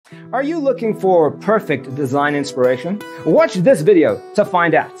Are you looking for perfect design inspiration? Watch this video to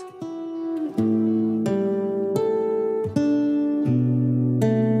find out.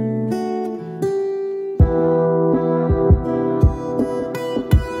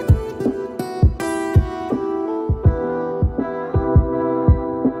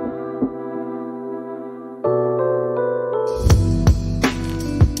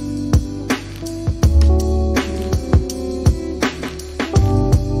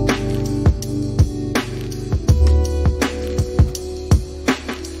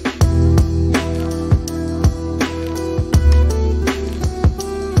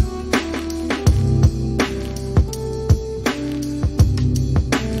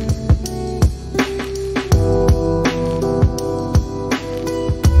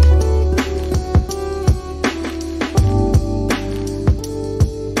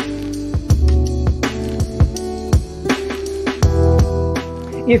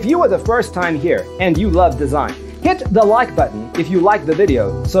 If you are the first time here and you love design, hit the like button if you like the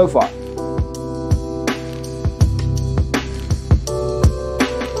video so far.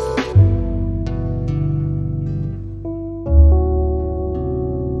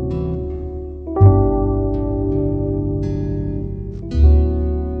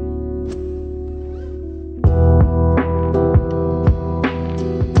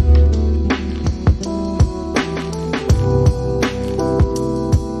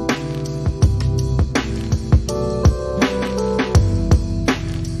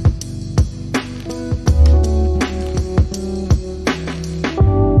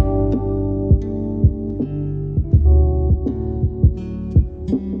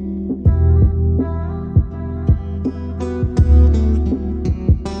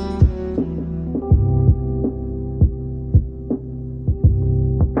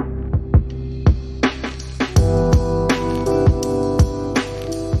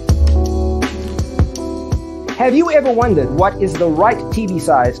 Have you ever wondered what is the right TV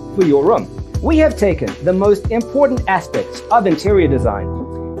size for your room? We have taken the most important aspects of interior design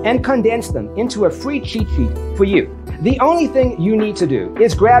and condensed them into a free cheat sheet for you. The only thing you need to do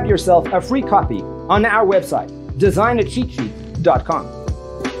is grab yourself a free copy on our website, designercheatsheet.com.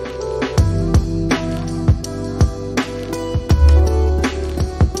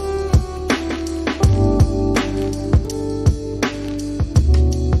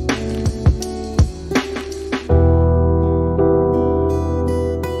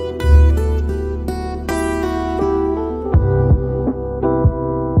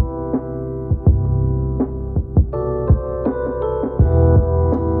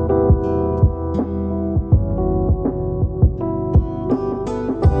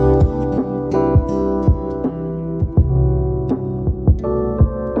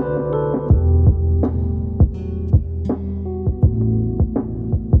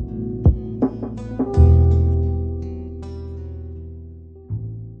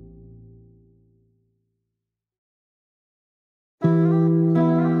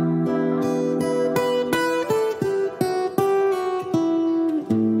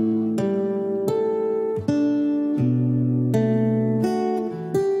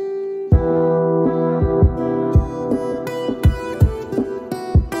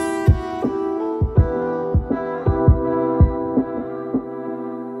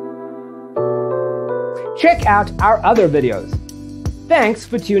 Check out our other videos. Thanks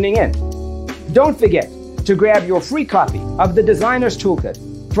for tuning in. Don't forget to grab your free copy of the Designer's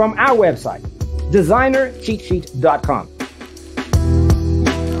Toolkit from our website, designercheatsheet.com.